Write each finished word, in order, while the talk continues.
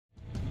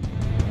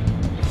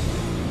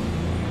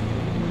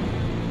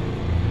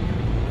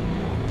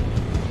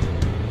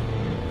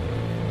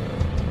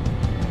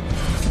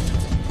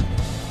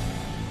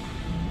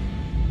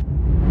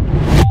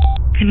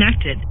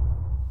disconnected.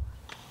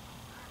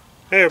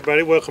 Hey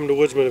everybody, welcome to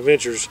Woodsman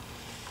Adventures.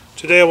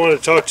 Today I want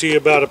to talk to you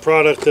about a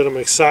product that I'm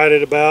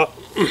excited about.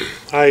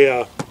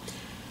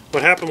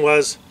 What happened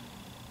was,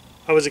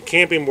 I was at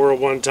Camping World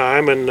one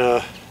time and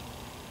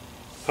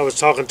I was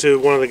talking to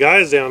one of the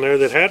guys down there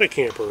that had a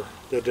camper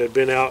that had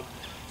been out.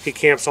 He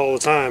camps all the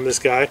time, this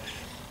guy.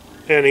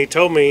 And he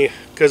told me,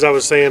 because I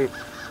was saying,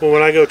 well,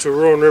 when I go to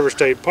Roaring River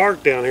State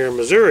Park down here in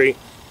Missouri,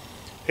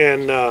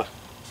 and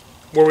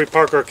where we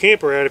park our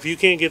camper at, if you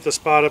can't get the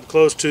spot up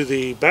close to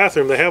the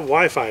bathroom, they have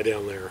Wi-Fi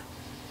down there,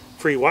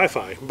 free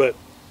Wi-Fi. But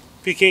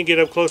if you can't get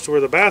up close to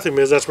where the bathroom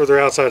is, that's where their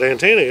outside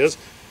antenna is,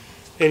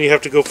 and you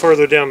have to go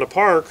further down the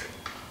park,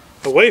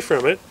 away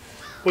from it,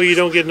 well, you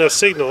don't get enough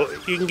signal.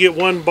 You can get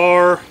one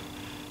bar,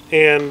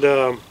 and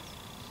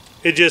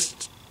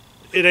it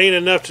ain't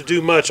enough to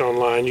do much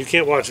online. You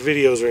can't watch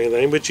videos or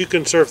anything, but you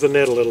can surf the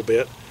net a little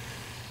bit,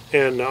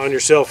 and on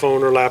your cell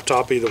phone or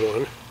laptop, either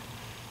one.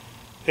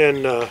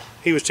 And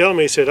he was telling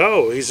me, he said,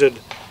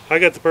 I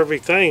got the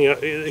perfect thing.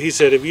 He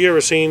said, have you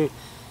ever seen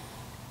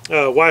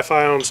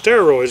Wi-Fi on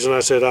steroids? And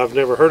I said, I've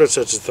never heard of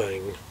such a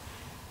thing.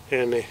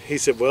 And he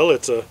said, well,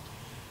 it's a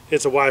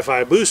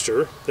Wi-Fi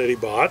booster that he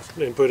bought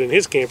and put in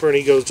his camper, and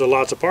he goes to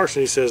lots of parks,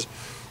 and he says,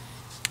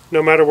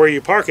 no matter where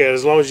you park at,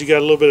 as long as you got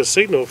a little bit of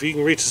signal, if you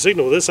can reach the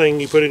signal with this thing,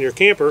 you put in your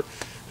camper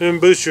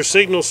and boost your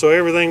signal, so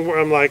everything.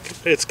 I'm like,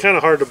 it's kind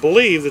of hard to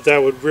believe that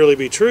that would really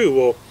be true.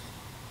 Well,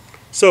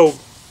 so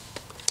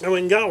I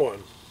went and got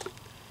one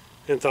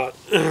and thought,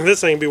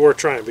 this thing be worth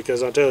trying,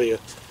 because I'll tell you,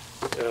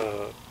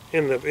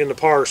 in the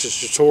parks it's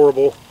just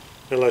horrible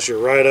unless you're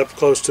right up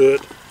close to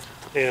it.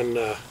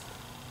 And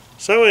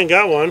so I went and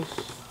got one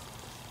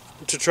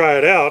to try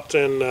it out,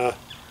 and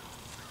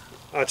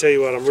I tell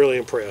you what, I'm really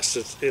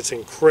impressed. It's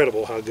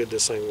incredible how good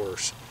this thing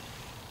works.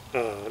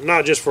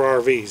 Not just for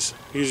RVs,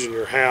 using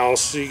your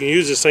house. You can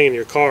use this thing in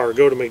your car.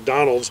 Go to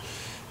McDonald's,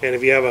 and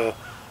if you have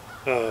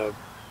a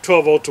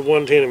 12 volt to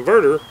 110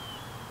 inverter,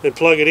 then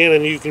plug it in,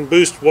 and you can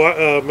boost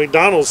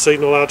McDonald's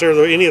signal out there,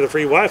 any of the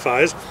free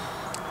Wi-Fi's,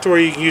 to where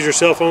you can use your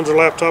cell phones or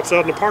laptops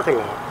out in the parking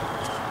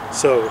lot.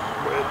 So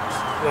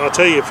I'll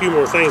tell you a few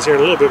more things here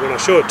in a little bit when I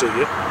show it to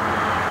you.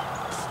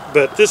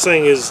 But this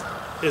thing is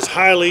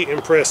highly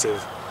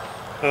impressive.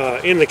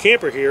 In the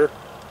camper here,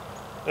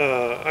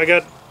 I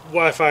got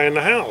Wi-Fi in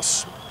the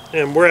house,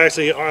 and we're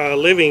actually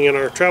living in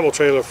our travel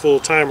trailer full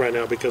time right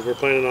now, because we're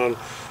planning on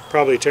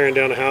probably tearing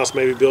down the house,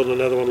 maybe building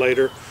another one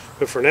later.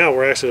 But for now,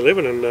 we're actually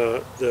living in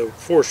the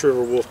Forest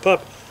River Wolf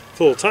Pup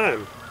full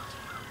time.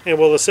 And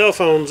well, the cell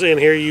phones in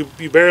here, you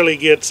barely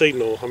get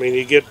signal. I mean,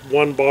 you get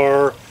one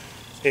bar,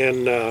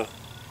 and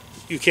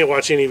you can't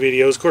watch any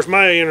videos. Of course,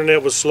 my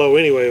internet was slow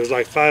anyway. It was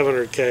like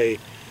 500K.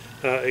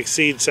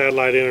 Exceed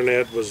satellite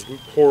internet was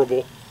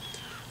horrible.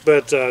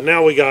 But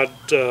now we got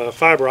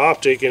fiber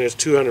optic, and it's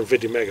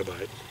 250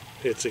 megabyte.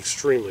 It's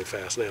extremely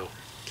fast now.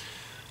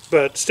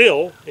 But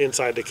still,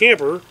 inside the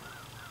camper,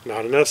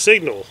 not enough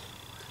signal.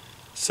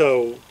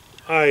 So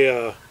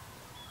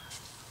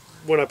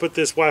when I put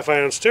this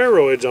Wi-Fi on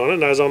steroids on it,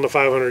 and I was on the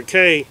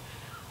 500K,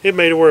 it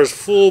made it where it's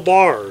full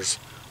bars.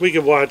 We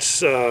could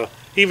watch,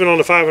 even on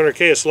the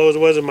 500K, as slow as it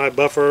was, it might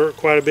buffer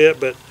quite a bit,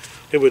 but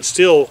it would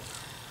still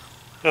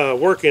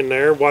work in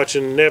there,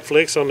 watching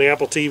Netflix on the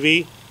Apple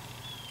TV.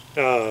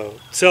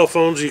 Cell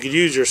phones, you could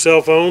use your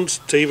cell phones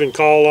to even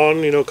call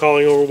on,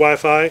 calling over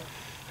Wi-Fi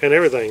and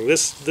everything.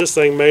 This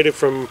thing made it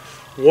from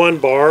one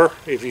bar,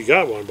 if you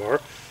got one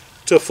bar,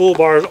 to full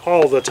bars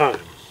all the time.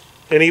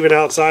 And even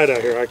outside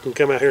out here, I can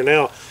come out here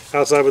now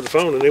outside with the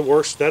phone, and it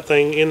works. That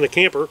thing in the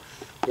camper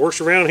works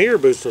around here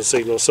boosting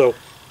signal. So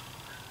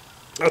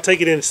I'll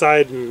take it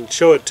inside and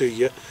show it to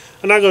you.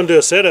 I'm not going to do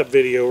a setup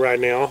video right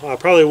now. I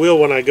probably will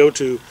when I go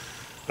to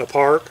a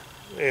park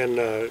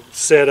and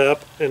set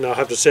up, and I'll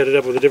have to set it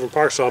up with a different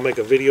park, so I'll make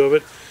a video of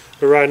it.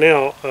 But right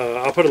now,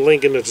 I'll put a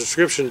link in the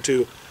description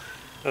to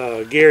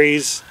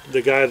Gary's,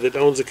 the guy that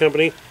owns the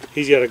company.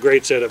 He's got a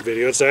great setup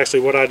video. It's actually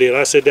what I did.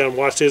 I sat down and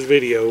watched his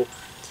video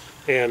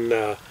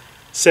and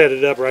set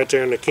it up right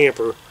there in the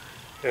camper,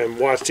 and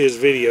watched his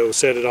video,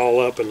 set it all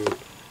up, and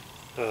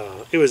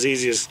it was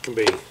easy as can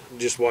be,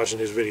 just watching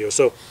his video.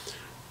 So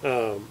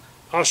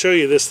I'll show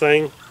you this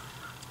thing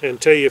and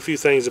tell you a few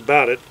things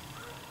about it.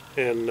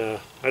 And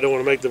I don't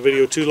want to make the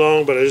video too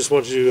long, but I just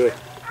want you to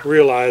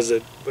realize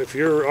that if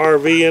you're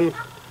RVing,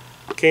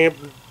 camp,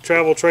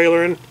 travel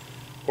trailering,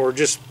 or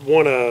just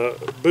want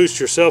to boost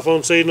your cell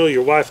phone signal,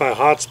 your Wi-Fi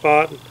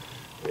hotspot,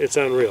 it's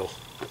unreal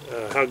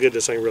how good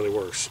this thing really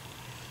works.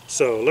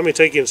 So let me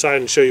take you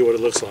inside and show you what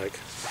it looks like.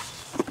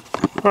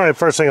 Alright,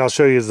 first thing I'll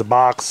show you is the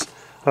box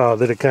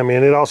that it comes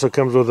in. It also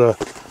comes with a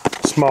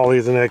small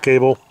Ethernet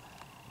cable,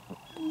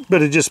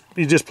 but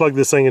you just plug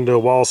this thing into a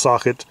wall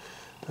socket,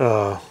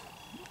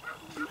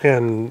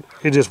 and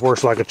it just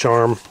works like a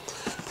charm.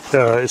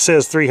 It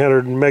says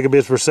 300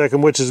 megabits per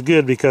second, which is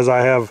good because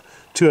I have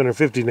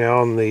 250 now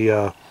on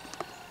the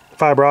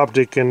fiber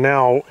optic, and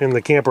now in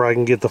the camper I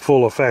can get the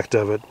full effect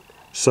of it.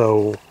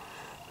 So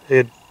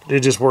it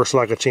just works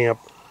like a champ.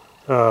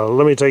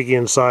 Let me take you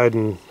inside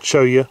and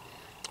show you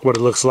what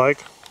it looks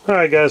like.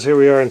 Alright guys, here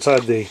we are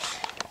inside the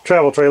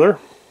travel trailer,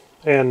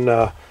 and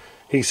you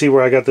can see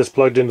where I got this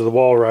plugged into the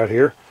wall right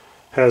here.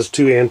 Has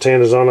two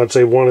antennas on. I'd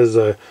say one is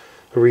a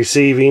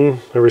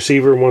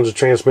receiver, one's a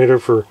transmitter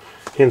for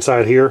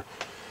inside here.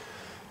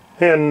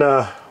 And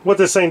what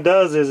this thing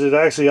does is it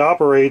actually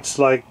operates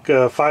like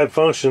 5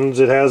 functions.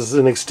 It has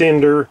an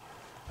extender,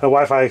 a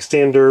Wi-Fi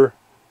extender,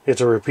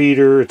 it's a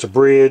repeater, it's a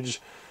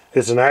bridge,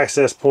 it's an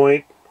access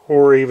point,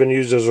 or even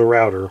used as a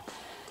router.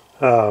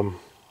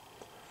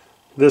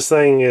 This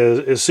thing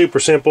is super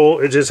simple.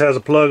 It just has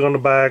a plug on the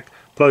back,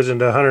 plugs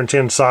into a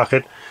 110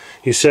 socket.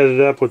 You set it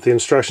up with the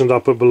instructions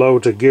I'll put below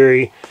to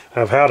Gary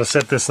of how to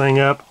set this thing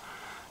up.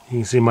 You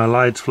can see my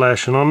lights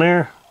flashing on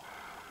there.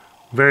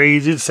 Very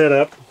easy to set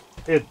up.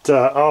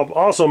 I'll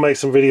also make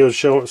some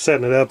videos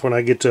setting it up when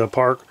I get to a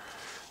park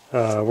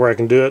where I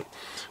can do it.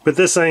 But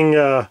this thing,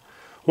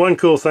 one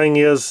cool thing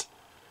is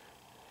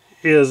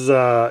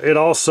it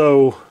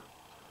also,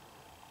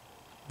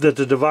 that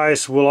the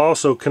device will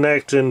also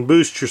connect and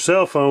boost your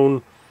cell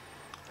phone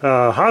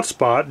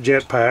hotspot,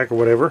 jetpack or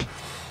whatever.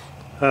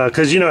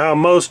 Because you know how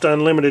most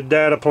unlimited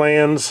data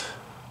plans,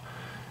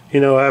 you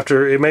know,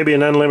 after it may be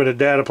an unlimited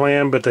data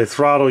plan, but they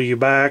throttle you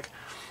back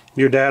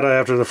your data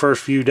after the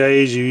first few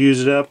days you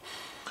use it up.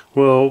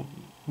 Well,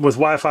 with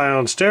Wi-Fi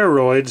on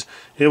steroids,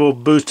 it will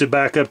boost it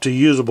back up to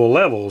usable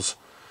levels.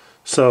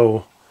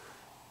 So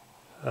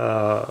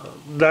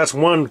that's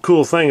one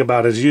cool thing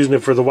about it, is using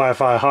it for the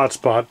Wi-Fi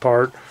hotspot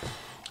part,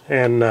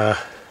 and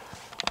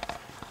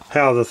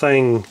how the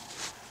thing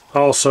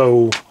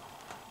also,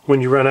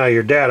 when you run out of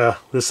your data,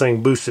 this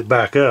thing boosts it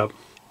back up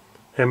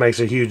and makes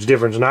a huge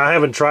difference. And I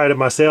haven't tried it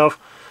myself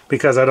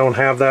because I don't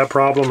have that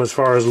problem as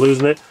far as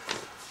losing it,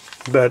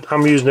 but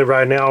I'm using it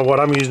right now. What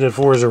I'm using it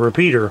for is a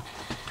repeater,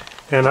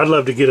 and I'd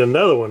love to get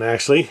another one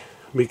actually,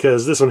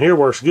 because this one here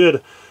works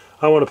good.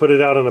 I want to put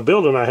it out in a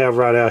building I have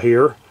right out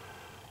here,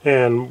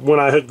 and when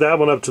I hook that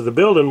one up to the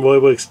building, well,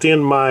 it will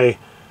extend my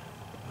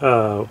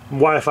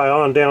Wi-Fi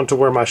on down to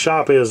where my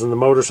shop is and the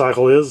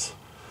motorcycle is,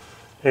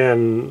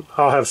 and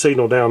I'll have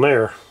signal down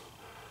there.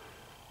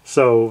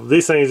 So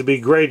these things would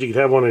be great. You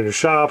could have one in your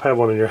shop, have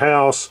one in your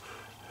house,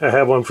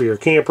 have one for your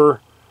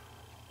camper,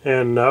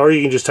 and or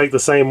you can just take the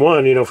same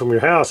one, you know, from your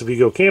house. If you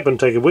go camping,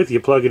 take it with you,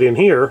 plug it in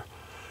here,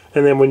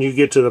 and then when you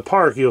get to the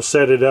park, you'll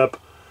set it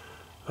up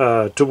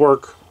to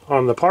work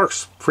on the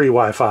park's free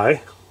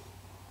Wi-Fi.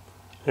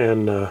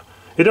 And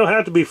it don't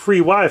have to be free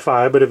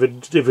Wi-Fi, but if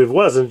it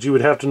wasn't, you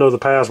would have to know the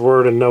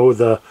password and know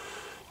to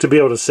be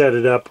able to set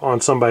it up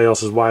on somebody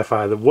else's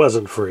Wi-Fi that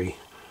wasn't free.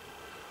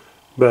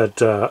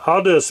 But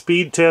I'll do a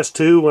speed test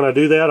too. When I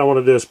do that, I want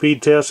to do a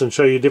speed test and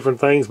show you different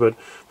things. But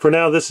for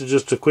now, this is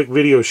just a quick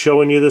video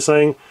showing you this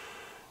thing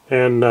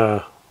and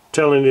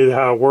telling you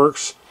how it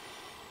works.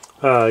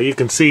 You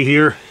can see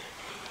here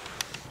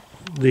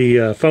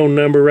the phone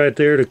number right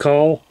there to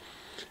call,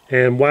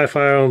 and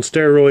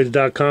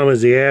WiFiOnSteroids.com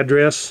is the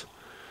address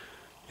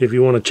if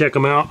you want to check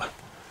them out.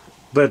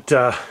 But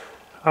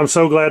I'm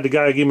so glad the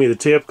guy gave me the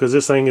tip, because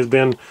this thing has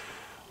been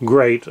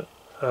great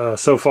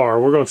so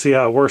far. We're going to see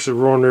how it works at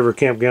Roaring River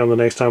Campground the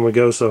next time we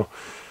go. So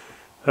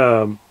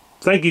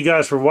thank you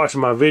guys for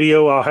watching my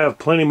video. I'll have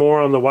plenty more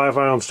on the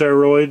Wi-Fi on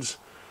steroids,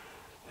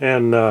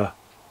 and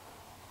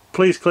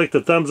please click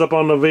the thumbs up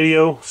on the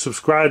video,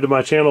 subscribe to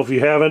my channel if you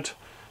haven't,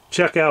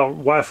 check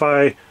out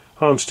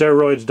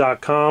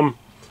WiFiOnSteroids.com,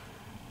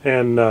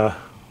 and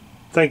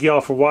thank you all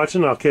for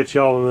watching. I'll catch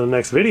y'all in the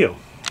next video.